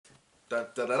Da,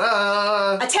 da, da,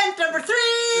 da. Attempt number 3!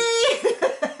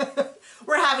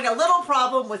 We're having a little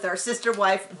problem with our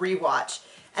sister-wife rewatch.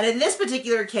 And in this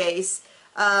particular case,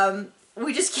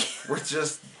 we're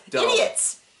just dumb.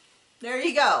 idiots. There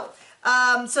you go.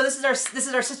 So this is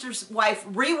our sister's wife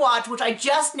rewatch, which I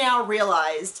just now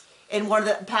realized in one of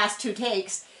the past 2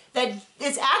 takes that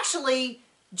it's actually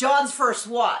John's first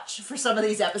watch for some of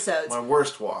these episodes. My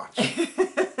worst watch.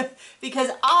 Because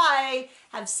I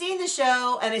have seen the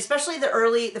show, and especially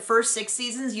the first 6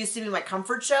 seasons used to be my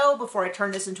comfort show before I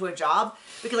turned this into a job,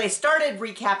 because I started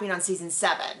recapping on season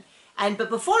 7. But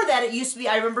before that, it used to be,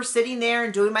 I remember sitting there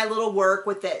and doing my little work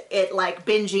with it like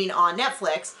binging on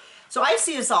Netflix. So I've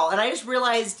seen this all, and I just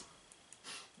realized,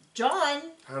 John...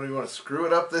 How do you want to screw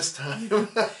it up this time?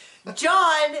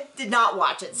 John did not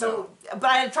watch it. So, no. But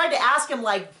I tried to ask him,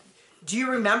 like, do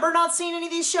you remember not seeing any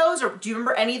of these shows? Or do you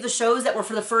remember any of the shows that were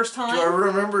for the first time? Do I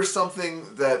remember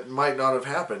something that might not have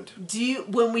happened?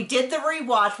 When we did the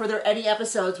rewatch, were there any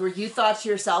episodes where you thought to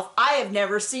yourself, I have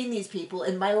never seen these people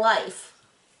in my life,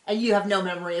 and you have no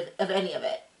memory of any of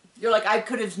it? You're like, I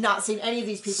could have not seen any of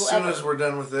these people ever. As soon as we're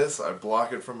done with this, I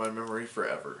block it from my memory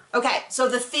forever. Okay, so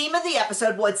the theme of the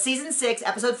episode was season 6,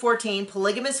 episode 14,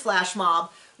 Polygamist Flash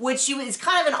Mob, which is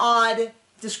kind of an odd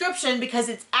description because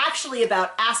it's actually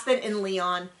about Aspen and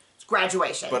Leon's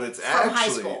graduation. But it's from high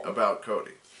actually school. about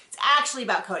Cody. It's actually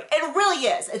about Cody. It really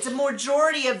is. It's a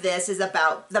majority of this is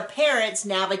about the parents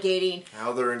navigating...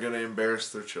 How they're going to embarrass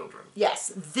their children.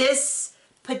 Yes, this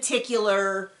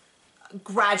particular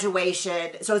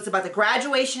graduation. So it's about the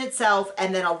graduation itself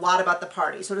and then a lot about the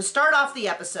party. So to start off the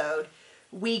episode,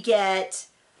 we get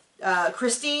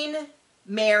Christine,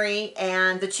 Mary,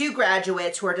 and the 2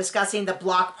 graduates who are discussing the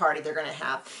block party they're going to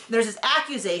have. And there's this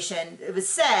accusation, it was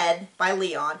said by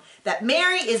Leon, that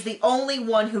Mary is the only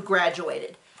one who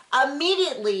graduated.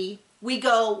 Immediately, we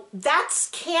go, that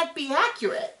can't be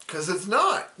accurate. Because it's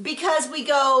not. Because we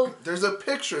go... There's a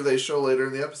picture they show later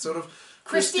in the episode of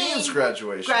Christine's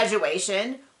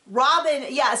graduation. Robin,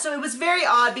 yeah, so it was very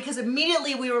odd because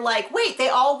immediately we were like, wait, they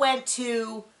all went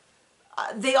to...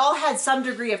 they all had some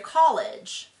degree of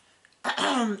college.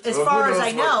 As far as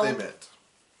I know. What they meant.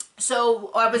 So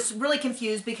I was really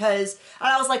confused because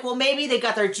I was like, well, maybe they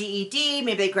got their GED,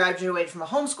 maybe they graduated from a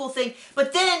homeschool thing.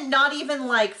 But then not even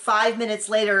like 5 minutes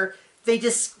later, they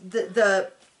just, the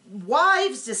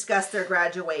wives discussed their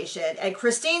graduation. And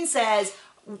Christine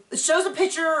shows a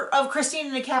picture of Christine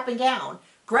in a cap and gown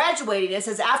graduating. It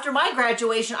says, after my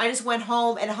graduation, I just went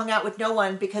home and hung out with no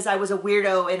one because I was a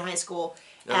weirdo in high school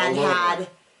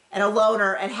and a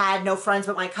loner and had no friends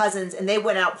but my cousins, and they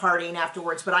went out partying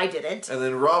afterwards, but I didn't. And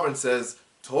then Robin says,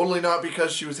 totally not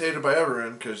because she was hated by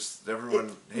everyone, because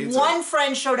everyone hates her. One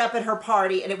friend showed up at her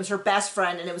party, and it was her best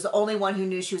friend, and it was the only one who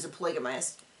knew she was a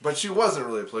polygamist. But she wasn't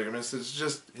really a polygamist. It's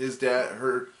just his dad,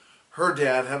 her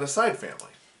dad had a side family.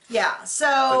 Yeah, so...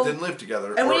 That didn't live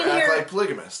together and or act like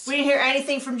polygamists. We didn't hear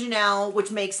anything from Janelle, which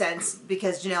makes sense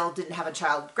because Janelle didn't have a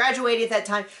child graduating at that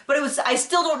time. But I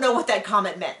still don't know what that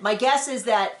comment meant. My guess is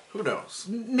that... Who knows?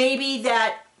 Maybe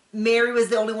that Mary was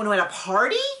the only one who had a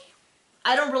party?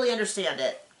 I don't really understand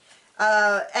it.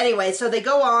 Anyway, so they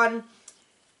go on.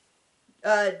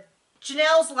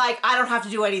 Janelle's like, I don't have to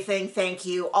do anything, thank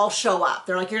you. I'll show up.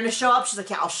 They're like, you're going to show up? She's like,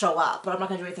 yeah, I'll show up, but I'm not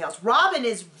going to do anything else. Robin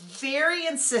is very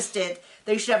insistent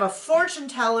they should have a fortune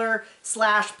teller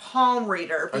 / palm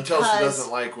reader. Until she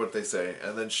doesn't like what they say,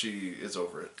 and then she is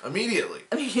over it. Immediately.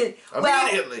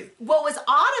 Immediately. What was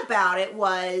odd about it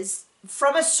was,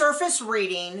 from a surface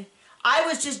reading, I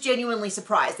was just genuinely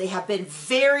surprised. They have been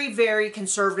very, very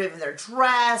conservative in their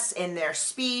dress, in their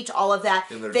speech, all of that.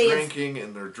 In their drinking,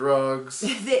 in their drugs.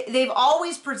 They've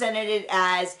always presented it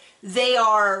as they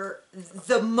are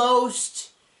the most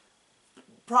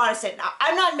Protestant.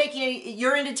 I'm not making any,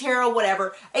 you're into tarot,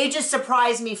 whatever. It just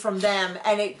surprised me from them.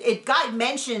 And it got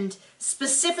mentioned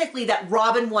specifically that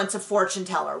Robin wants a fortune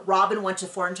teller. Robin wants a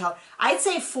fortune teller. I'd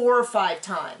say 4 or 5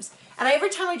 times. And every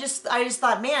time I just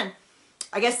thought, man,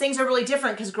 I guess things are really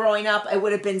different because growing up, I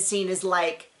would have been seen as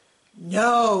like,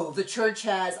 no, the church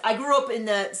has... I grew up in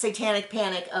the satanic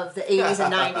panic of the 80s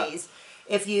and 90s.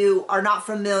 If you are not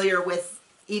familiar with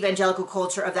evangelical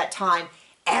culture of that time,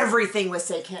 everything was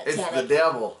satanic. It's the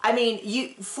devil. I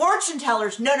mean, fortune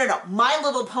tellers, no. My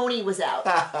Little Pony was out.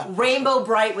 Rainbow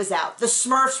Bright was out. The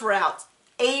Smurfs were out.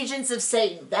 Agents of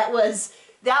Satan. That was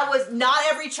not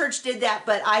every church did that,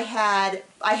 but I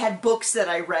had books that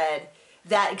I read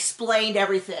that explained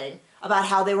everything about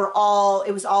how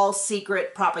it was all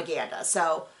secret propaganda.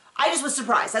 So I just was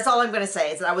surprised. That's all I'm going to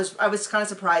say, is that I was kind of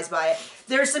surprised by it.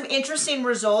 There's some interesting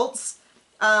results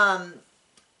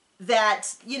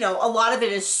that, you know, a lot of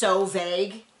it is so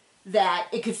vague that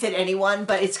it could fit anyone,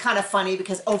 but it's kind of funny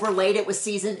because overlaid it was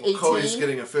season 18. Cody's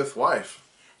getting a 5th wife.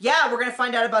 Yeah, we're going to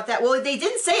find out about that. Well, they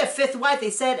didn't say a 5th wife. They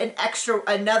said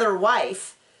another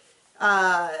wife.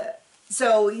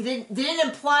 So they didn't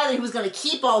imply that he was going to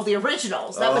keep all the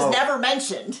originals. That was never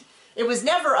mentioned. It was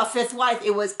never a 5th wife.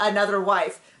 It was another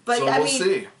wife. But so we'll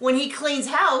see. When he cleans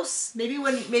house, maybe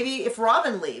if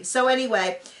Robin leaves. So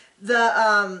anyway,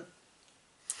 the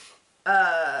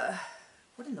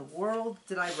what in the world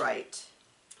did I write?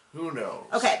 Who knows?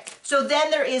 Okay, so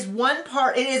then there is one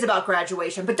part, it is about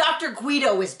graduation, but Dr.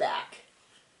 Guido is back.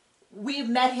 We've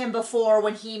met him before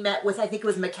when he met with, I think it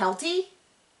was McKelty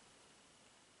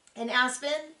in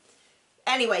Aspen.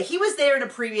 Anyway, he was there in a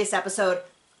previous episode,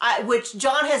 which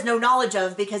John has no knowledge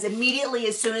of because immediately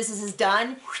as soon as this is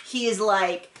done, he is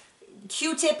like,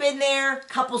 Q-tip in there,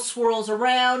 couple swirls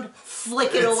around,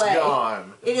 flick it away. It's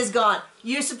gone. It is gone.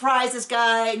 You're surprised this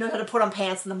guy knows how to put on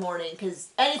pants in the morning because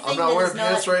anything I'm not wearing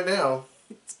pants right now.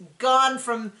 It's gone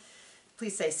from.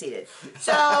 Please stay seated.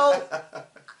 So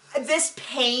this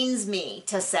pains me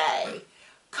to say,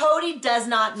 Cody does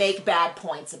not make bad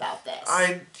points about this.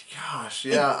 I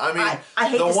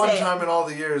hate the one time in all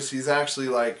the years he's actually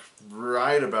like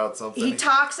right about something. He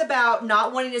talks about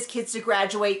not wanting his kids to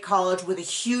graduate college with a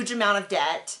huge amount of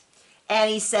debt, and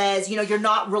he says, you're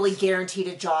not really guaranteed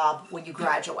a job when you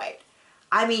graduate.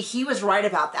 I mean, he was right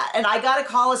about that, and I gotta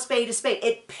call a spade a spade.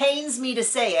 It pains me to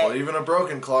say it. Well, even a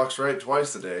broken clock's right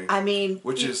twice a day. I mean,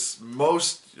 which is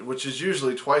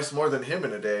usually twice more than him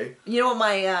in a day. You know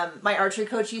what my archery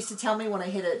coach used to tell me when I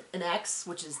hit an X,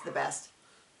 which is the best.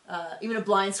 Even a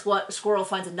blind squirrel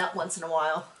finds a nut once in a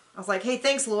while. I was like, hey,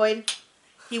 thanks, Lloyd.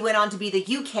 He went on to be the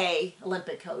UK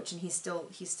Olympic coach, and he's still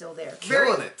there.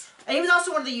 Killing it. And he was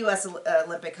also one of the US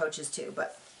Olympic coaches too,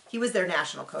 but he was their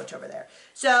national coach over there.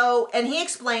 So, and he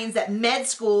explains that med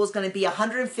school is going to be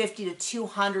 150 to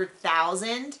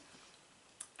 200,000. And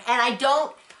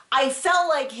I felt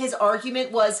like his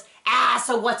argument was,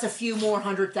 so what's a few more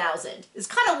 100,000? It's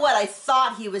kind of what I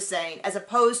thought he was saying, as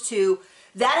opposed to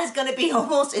that is going to be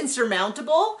almost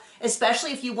insurmountable,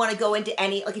 especially if you want to go into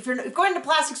any, like if you're going into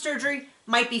plastic surgery,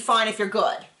 might be fine if you're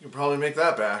good. You can probably make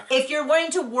that back. If you're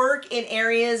wanting to work in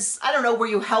areas, I don't know, where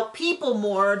you help people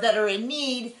more that are in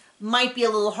need, might be a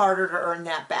little harder to earn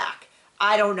that back.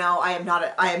 I don't know. I am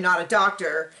not a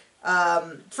doctor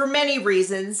for many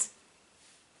reasons.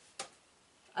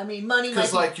 I mean, money.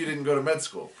 Because like you didn't go to med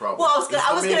school, probably. Well,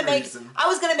 I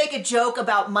was gonna make a joke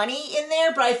about money in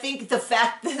there, but I think the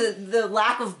fact that the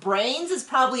lack of brains is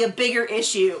probably a bigger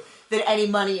issue than any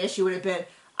money issue would have been.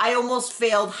 I almost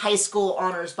failed high school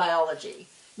honors biology.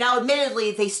 Now, admittedly,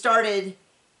 it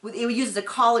uses a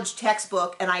college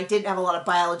textbook, and I didn't have a lot of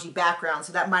biology background,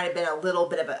 so that might have been a little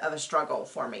bit of a struggle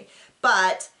for me.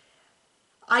 But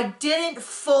I didn't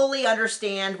fully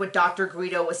understand what Dr.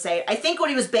 Guido was saying. I think what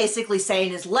he was basically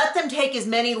saying is let them take as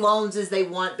many loans as they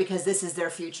want because this is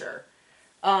their future.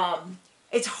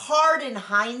 It's hard in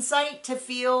hindsight to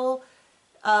feel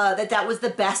that was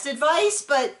the best advice,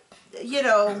 but,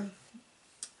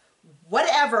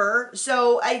 whatever.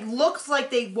 So it looks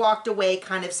like they walked away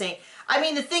kind of saying, I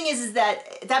mean, the thing is that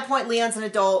at that point, Leon's an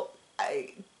adult,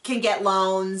 can get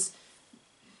loans,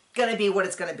 gonna be what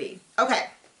it's gonna be. Okay.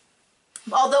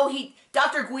 Although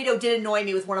Dr. Guido did annoy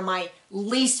me with one of my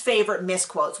least favorite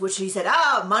misquotes, which he said,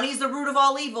 money's the root of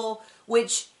all evil,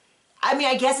 which, I mean,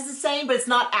 I guess it's the same, but it's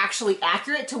not actually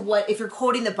accurate to what, if you're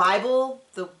quoting the Bible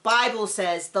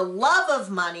says, the love of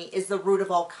money is the root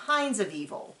of all kinds of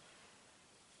evil.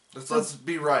 Let's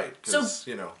be right, because,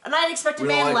 and I'd expect a we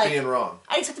man don't like being wrong.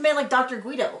 I'd expect a man like Dr.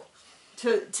 Guido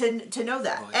to know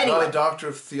that. Well, he's anyway, not a doctor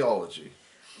of theology.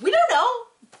 We don't know.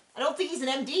 I don't think he's an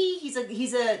MD.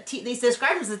 They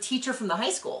describe him as a teacher from the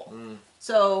high school.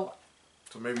 So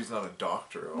maybe he's not a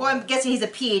doctor. Well, I'm guessing he's a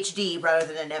PhD rather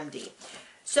than an MD.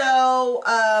 So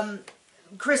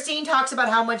Christine talks about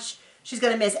how much she's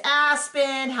going to miss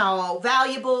Aspen, how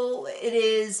valuable it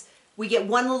is. We get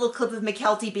one little clip of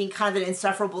McKelty being kind of an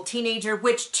insufferable teenager,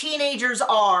 which teenagers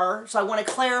are. So I want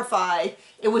to clarify.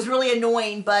 It was really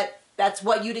annoying, but that's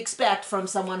what you'd expect from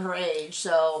someone her age.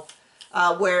 So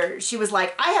where she was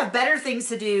like, I have better things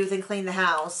to do than clean the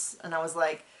house. And I was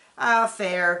like,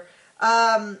 fair.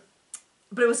 But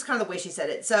it was kind of the way she said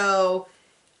it. So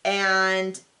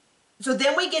then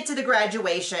we get to the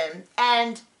graduation,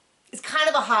 and it's kind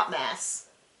of a hot mess.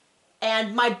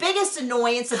 And my biggest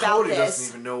annoyance about Cody doesn't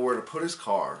even know where to put his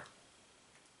car.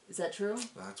 Is that true?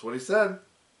 That's what he said.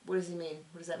 What does he mean?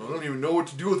 What does that mean? I don't even know what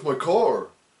to do with my car.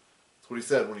 That's what he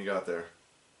said when he got there.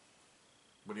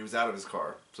 When he was out of his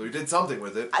car. So he did something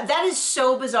with it. That is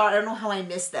so bizarre. I don't know how I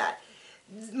missed that.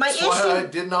 That's why I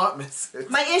did not miss it.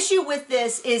 My issue with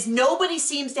this is nobody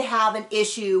seems to have an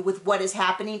issue with what is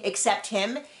happening except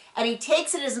him, and he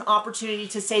takes it as an opportunity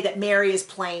to say that Mary is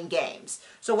playing games.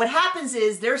 So what happens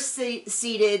is they're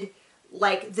seated,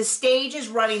 like the stage is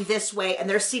running this way, and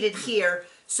they're seated here.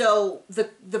 So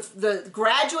the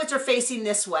graduates are facing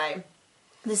this way,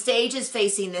 the stage is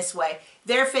facing this way,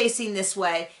 they're facing this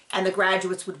way, and the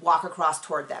graduates would walk across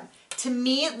toward them. To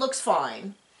me, it looks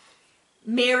fine.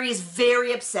 Mary is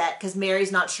very upset because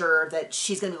Mary's not sure that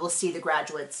she's going to be able to see the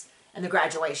graduates and the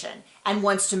graduation and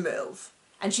wants to move.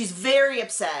 And she's very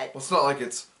upset. Well, it's not like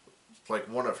it's like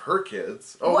one of her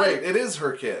kids. Oh, wait, it is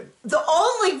her kid. The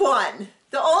only one.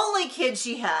 The only kid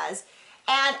she has.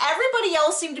 And everybody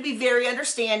else seemed to be very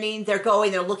understanding. They're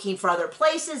looking for other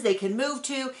places they can move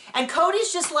to. And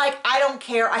Cody's just like, I don't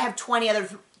care. I have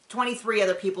 23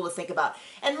 other people to think about.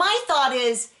 And my thought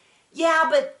is, yeah,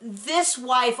 but this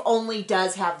wife only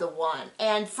does have the one.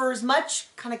 And for as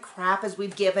much kind of crap as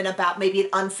we've given about maybe an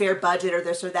unfair budget or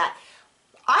this or that,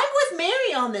 I'm with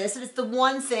Mary on this. And it's the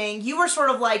one thing. You were sort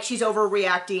of like, she's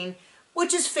overreacting,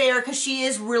 which is fair because she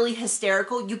is really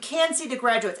hysterical. You can see the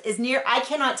graduates. I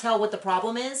cannot tell what the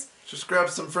problem is. Just grab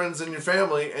some friends in your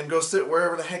family and go sit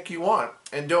wherever the heck you want.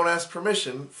 And don't ask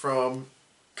permission from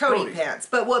Cody Pants.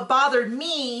 But what bothered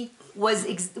me was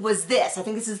this. I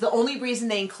think this is the only reason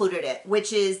they included it,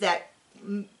 which is that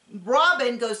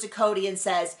Robin goes to Cody and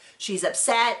says she's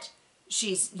upset,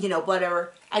 she's,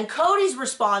 whatever. And Cody's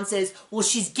response is, well,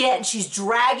 she's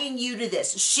dragging you to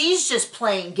this. She's just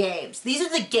playing games. These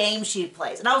are the games she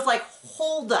plays. And I was like,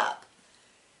 hold up.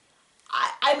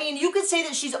 I mean, you could say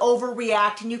that she's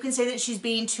overreacting. You can say that she's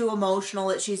being too emotional,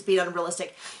 that she's being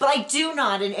unrealistic. But I do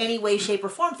not in any way, shape, or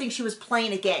form think she was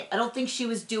playing a game. I don't think she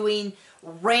was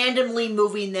randomly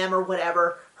moving them or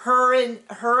whatever. Her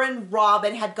and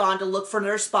Robin had gone to look for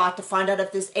another spot to find out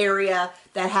if this area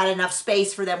that had enough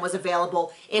space for them was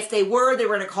available. If they were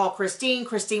going to call Christine.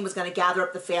 Christine was going to gather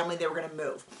up the family. They were going to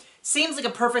move. Seems like a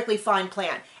perfectly fine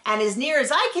plan. And as near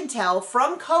as I can tell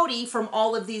from Cody from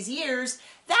all of these years,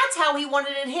 that's how he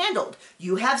wanted it handled.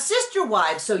 You have sister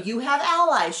wives, so you have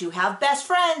allies, you have best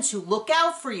friends who look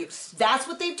out for you. That's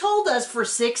what they've told us for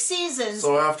 6 seasons.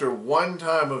 So after one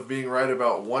time of being right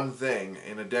about one thing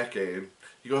in a decade,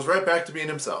 he goes right back to being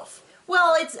himself.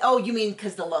 Well, you mean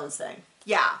because the loans thing.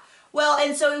 Yeah. Well,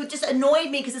 and so it just annoyed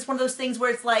me because it's one of those things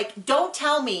where it's like, don't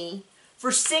tell me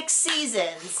for 6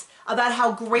 seasons about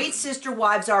how great sister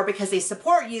wives are because they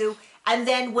support you, and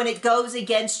then when it goes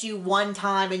against you one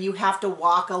time and you have to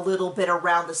walk a little bit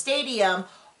around the stadium,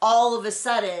 all of a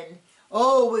sudden,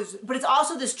 but it's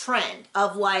also this trend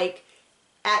of like,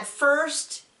 at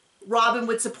first, Robin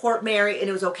would support Mary and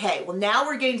it was okay. Well, now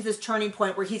we're getting to this turning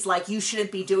point where he's like, you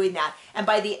shouldn't be doing that. And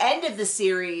by the end of the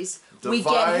series, we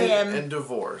get him... and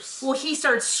divorce. Well, he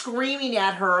starts screaming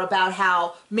at her about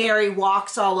how Mary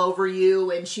walks all over you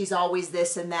and she's always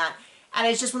this and that. And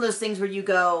it's just one of those things where you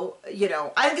go,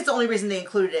 I think it's the only reason they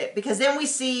included it. Because then we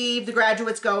see the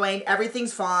graduates going,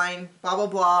 everything's fine, blah, blah,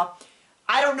 blah.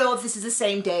 I don't know if this is the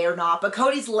same day or not, but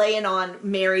Cody's laying on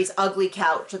Mary's ugly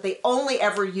couch that they only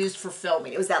ever used for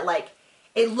filming. It was that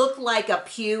it looked like a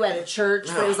pew at a church,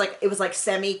 but it was like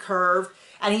semi-curved.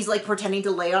 And he's like pretending to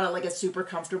lay on it like it's super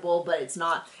comfortable, but it's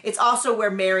not. It's also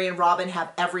where Mary and Robin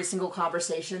have every single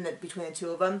conversation between the two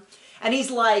of them. And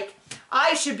he's like,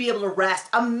 I should be able to rest.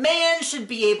 A man should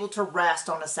be able to rest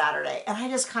on a Saturday. And I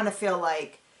just kind of feel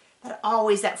like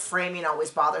that framing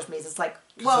always bothers me. It's like,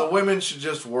 well, the women should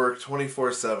just work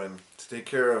 24/7 to take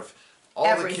care of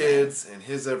all the kids and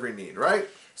his every need, right?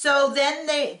 So then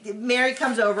Mary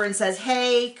comes over and says,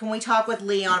 hey, can we talk with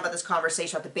Leon about this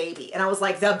conversation about the baby? And I was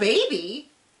like, the baby?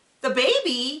 The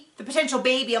baby? The potential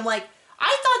baby? I'm like,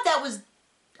 I thought that was...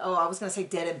 Oh, I was going to say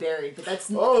dead and buried, but that's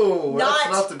not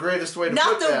the greatest way to put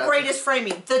that. Not the greatest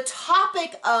framing. The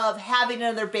topic of having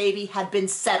another baby had been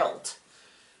settled.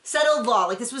 Settled law.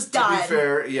 Like, this was done. To be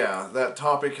fair, yeah, that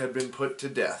topic had been put to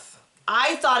death.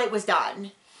 I thought it was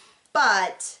done.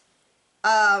 But,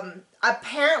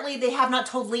 apparently they have not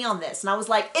told Leon this. And I was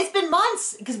like, it's been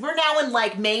months. Because we're now in,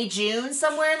 like, May, June,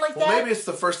 somewhere like that. Well, maybe it's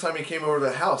the first time he came over to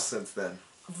the house since then.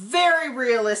 Very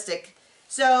realistic.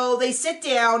 So they sit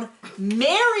down,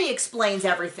 Mary explains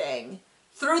everything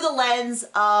through the lens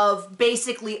of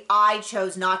basically I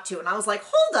chose not to. And I was like,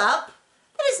 hold up,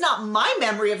 that is not my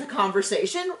memory of the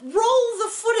conversation. Roll the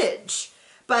footage.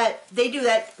 But they do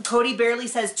that. Cody barely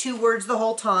says 2 words the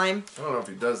whole time. I don't know if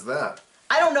he does that.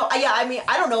 I don't know. Yeah, I mean,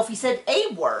 I don't know if he said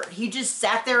a word. He just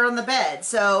sat there on the bed.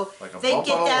 So they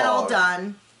get that all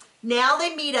done. Now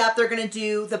they meet up,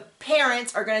 the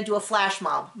parents are going to do a flash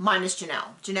mob, minus Janelle.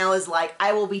 Janelle is like,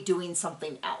 I will be doing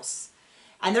something else.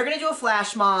 and they're going to do a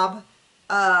flash mob,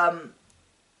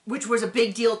 which was a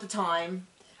big deal at the time.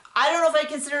 I don't know if I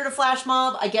consider it a flash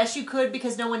mob. I guess you could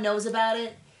because no one knows about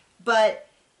it. But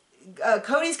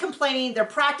Cody's complaining. They're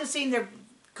practicing.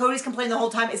 Cody's complaining the whole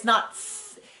time. It's not...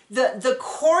 The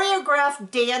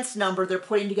choreographed dance number they're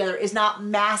putting together is not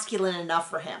masculine enough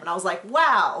for him. And I was like,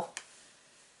 wow.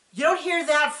 You don't hear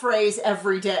that phrase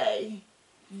every day.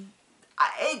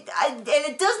 And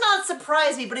it does not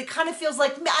surprise me, but it kind of feels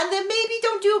like... And then maybe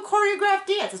don't do a choreographed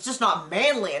dance. It's just not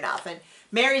manly enough. And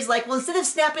Mary's like, well, instead of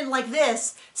snapping like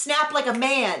this, snap like a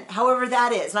man, however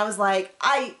that is. And I was like,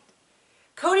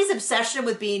 Cody's obsession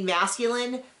with being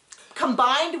masculine,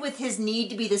 combined with his need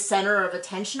to be the center of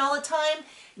attention all the time,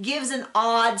 gives an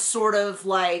odd sort of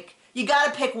like, you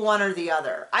gotta pick one or the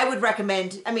other. I would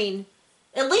recommend, I mean,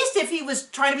 at least if he was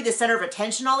trying to be the center of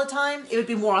attention all the time, it would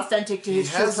be more authentic to his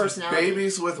true personality. He has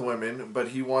babies with women, but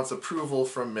he wants approval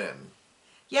from men.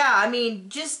 Yeah, I mean,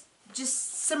 just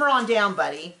simmer on down,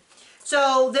 buddy.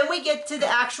 So then we get to the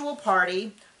actual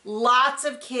party. Lots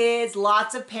of kids,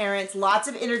 lots of parents, lots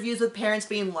of interviews with parents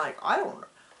being like, I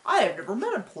have never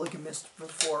met a polygamist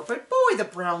before, but boy, the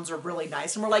Browns are really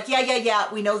nice. And we're like,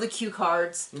 yeah, we know the cue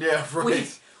cards. Yeah,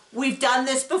 right. We've done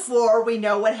this before. We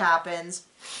know what happens.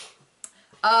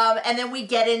 And then we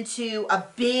get into a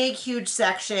big, huge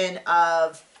section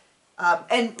of,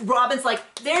 and Robin's like,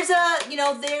 there's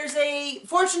a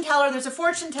fortune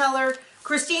teller,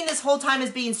 Christine this whole time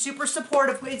is being super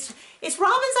supportive. It's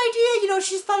Robin's idea,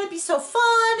 she thought it'd be so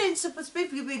fun, and it's supposed to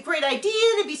be a great idea,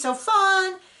 and it'd be so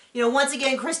fun. Once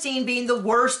again, Christine being the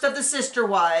worst of the sister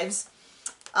wives.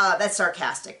 That's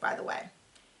sarcastic, by the way.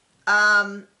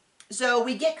 So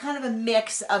we get kind of a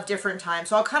mix of different times.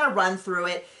 So I'll kind of run through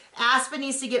it. Aspen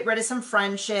needs to get rid of some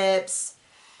friendships.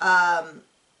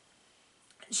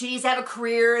 She needs to have a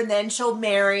career, and then she'll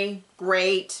marry.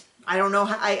 Great. I don't know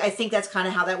how, I think that's kind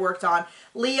of how that worked on.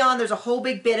 Leon, there's a whole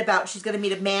big bit about she's going to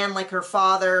meet a man like her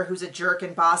father who's a jerk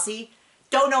and bossy.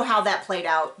 Don't know how that played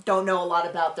out. Don't know a lot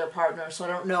about their partner, so I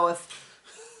don't know if...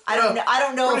 I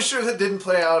don't know. Pretty sure that didn't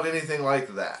play out anything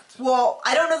like that. Well,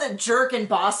 I don't know that jerk and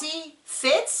bossy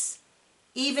fits,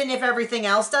 even if everything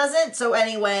else doesn't. So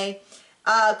anyway,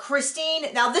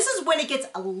 Christine... Now, this is when it gets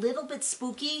a little bit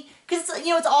spooky, because,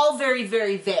 it's all very,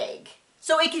 very vague.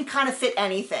 So it can kind of fit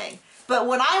anything. But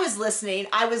when I was listening,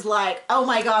 I was like, oh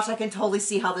my gosh, I can totally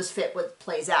see how this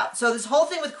plays out. So this whole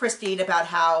thing with Christine about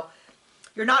how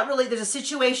you're not really, there's a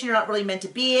situation, you're not really meant to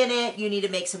be in it, you need to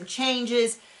make some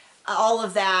changes, all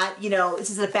of that, this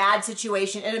is a bad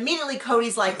situation. And immediately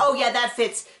Cody's like, oh yeah, that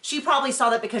fits. She probably saw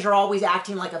that because you're always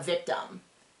acting like a victim.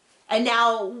 And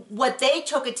now what they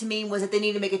took it to mean was that they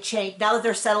need to make a change. Now that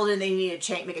they're settled in, they need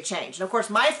to make a change. And of course,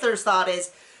 my first thought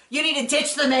is, you need to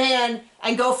ditch the man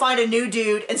and go find a new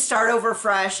dude and start over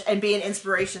fresh and be an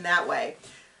inspiration that way.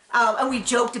 And we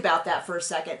joked about that for a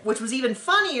second, which was even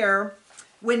funnier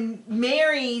when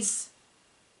Mary's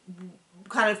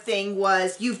kind of thing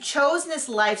was, you've chosen this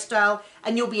lifestyle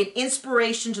and you'll be an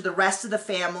inspiration to the rest of the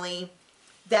family.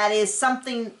 That was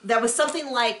something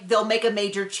like they'll make a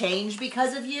major change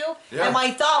because of you. Yeah. And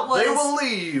my thought was... They will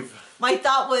leave. My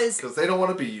thought was... Because they don't want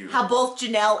to be you. How both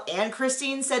Janelle and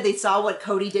Christine said they saw what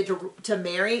Cody did to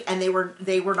Mary, and they were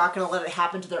not going to let it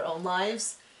happen to their own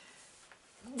lives.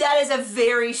 That is a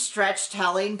very stretched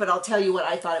telling, but I'll tell you what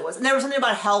I thought it was. And there was something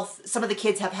about health. Some of the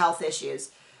kids have health issues,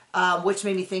 which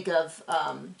made me think of...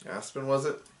 Aspen, was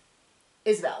it?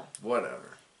 Isabel.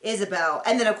 Whatever. Isabel.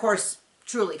 And then, of course,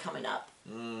 Truly coming up.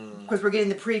 Because we're getting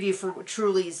the preview for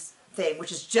Truly's thing,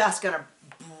 which is just going to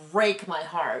break my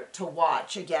heart to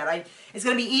watch again. It's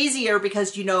going to be easier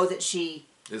because you know that she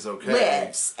is okay,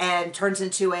 lives and turns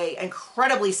into a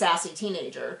incredibly sassy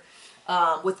teenager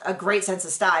with a great sense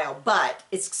of style, but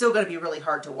it's still going to be really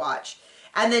hard to watch.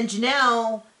 And then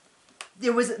Janelle,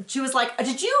 she was like,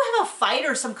 did you have a fight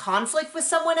or some conflict with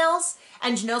someone else?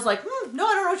 And Janelle's like, no,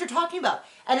 I don't know what you're talking about.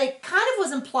 And it kind of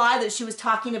was implied that she was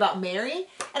talking about Mary.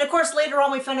 And of course, later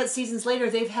on, we found out seasons later,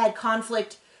 they've had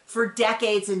conflict for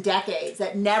decades and decades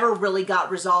that never really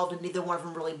got resolved, and neither one of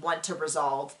them really want to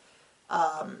resolve.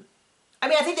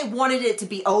 I think they wanted it to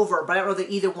be over, but I don't know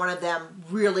that either one of them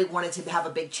really wanted to have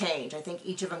a big change. I think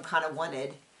each of them kind of wanted...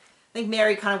 I think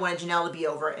Mary kind of wanted Janelle to be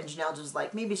over it, and Janelle just was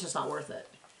like, maybe it's just not worth it.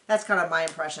 That's kind of my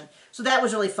impression. So that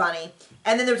was really funny.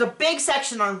 And then there was a big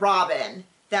section on Robin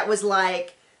that was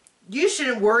like, you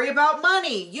shouldn't worry about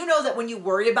money. You know that when you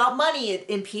worry about money, it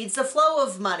impedes the flow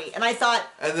of money. And I thought...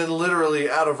 And then literally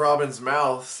out of Robin's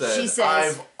mouth she says,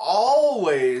 I've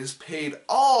always paid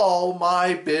all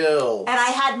my bills. And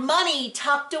I had money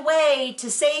tucked away to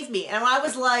save me. And I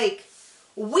was like,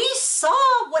 We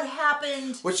saw what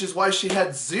happened. Which is why she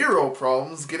had zero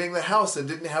problems getting the house and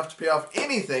didn't have to pay off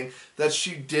anything that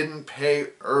she didn't pay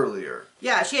earlier.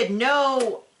 Yeah, she had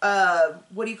no,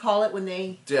 what do you call it when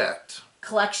they... Debt.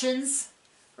 Collections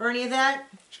or any of that.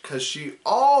 Because she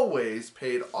always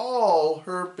paid all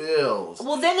her bills.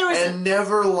 Well, then there was... And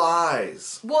never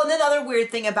lies. Well, and then the other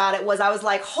weird thing about it was I was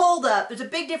like, hold up. There's a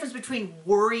big difference between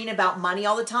worrying about money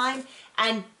all the time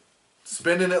and...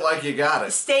 Spending it like you got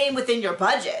it. Staying within your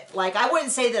budget. Like, I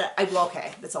wouldn't say that... well,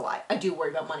 okay, that's a lie. I do worry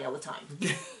about money all the time.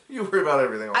 You worry about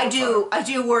everything all the time. I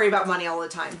do worry about money all the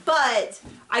time. But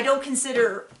I don't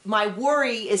consider my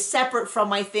worry is separate from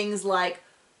my things like,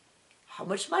 how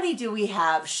much money do we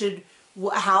have?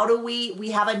 How do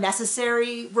we have a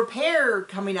necessary repair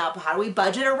coming up? How do we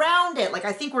budget around it? Like,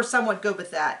 I think we're somewhat good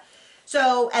with that.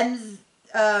 So, and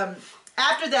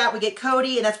after that, we get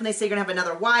Cody, and that's when they say you're going to have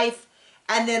another wife.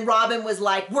 And then Robin was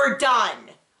like, we're done.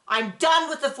 I'm done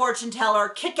with the fortune teller.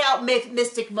 Kick out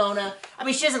Mystic Mona. I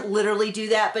mean, she doesn't literally do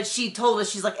that, but she told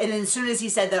us, she's like, and then as soon as he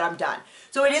said that, I'm done.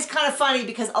 So it is kind of funny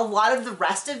because a lot of the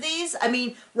rest of these, I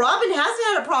mean, Robin hasn't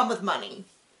had a problem with money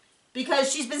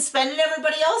because she's been spending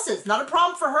everybody else's. Not a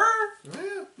problem for her.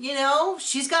 Yeah. You know,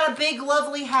 she's got a big,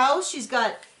 lovely house. She's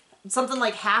got something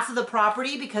like half of the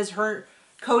property because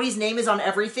Cody's name is on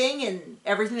everything, and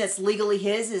everything that's legally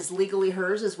his is legally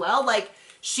hers as well. Like,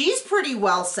 she's pretty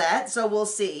well set, so we'll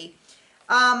see.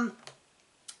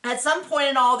 At some point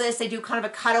in all this, they do kind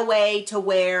of a cutaway to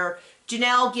where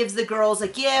Janelle gives the girls a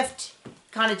gift,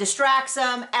 kind of distracts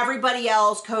them. Everybody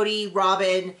else, Cody,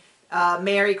 Robin,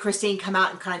 Mary, Christine, come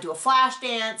out and kind of do a flash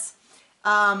dance.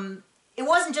 It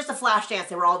wasn't just a flash dance.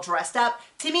 They were all dressed up.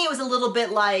 To me, it was a little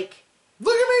bit like...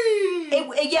 Look at me!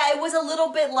 It was a little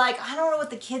bit like, I don't know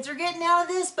what the kids are getting out of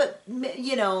this, but,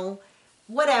 you know,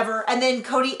 whatever. And then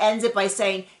Cody ends it by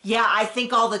saying, yeah, I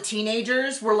think all the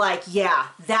teenagers were like, yeah,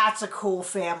 that's a cool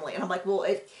family. And I'm like, well,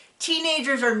 if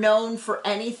teenagers are known for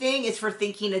anything, it's for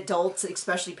thinking adults,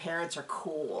 especially parents, are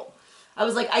cool. I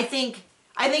was like, I think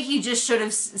he just should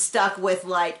have stuck with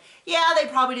like, yeah, they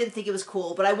probably didn't think it was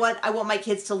cool, but I want my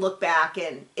kids to look back,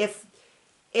 and if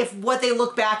what they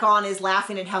look back on is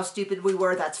laughing at how stupid we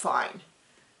were, that's fine.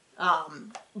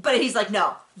 But he's like,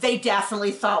 no, they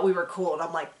definitely thought we were cool. And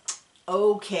I'm like,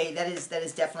 okay, that is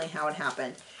definitely how it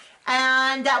happened.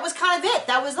 And that was kind of it.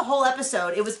 That was the whole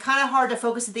episode. It was kind of hard to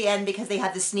focus at the end because they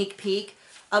had the sneak peek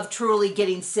of Truly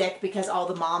getting sick because all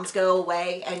the moms go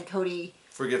away and Cody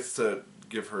forgets to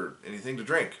give her anything to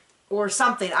drink. Or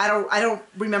something. I don't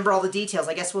remember all the details.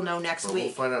 I guess we'll know next week.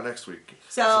 We'll find out next week.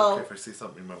 So, is it okay if I see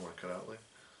something you might want to cut out later?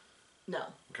 No.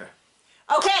 Okay.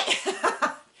 Okay.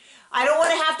 I don't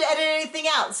want to have to edit anything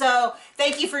out. So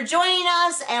thank you for joining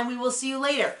us, and we will see you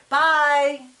later.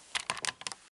 Bye.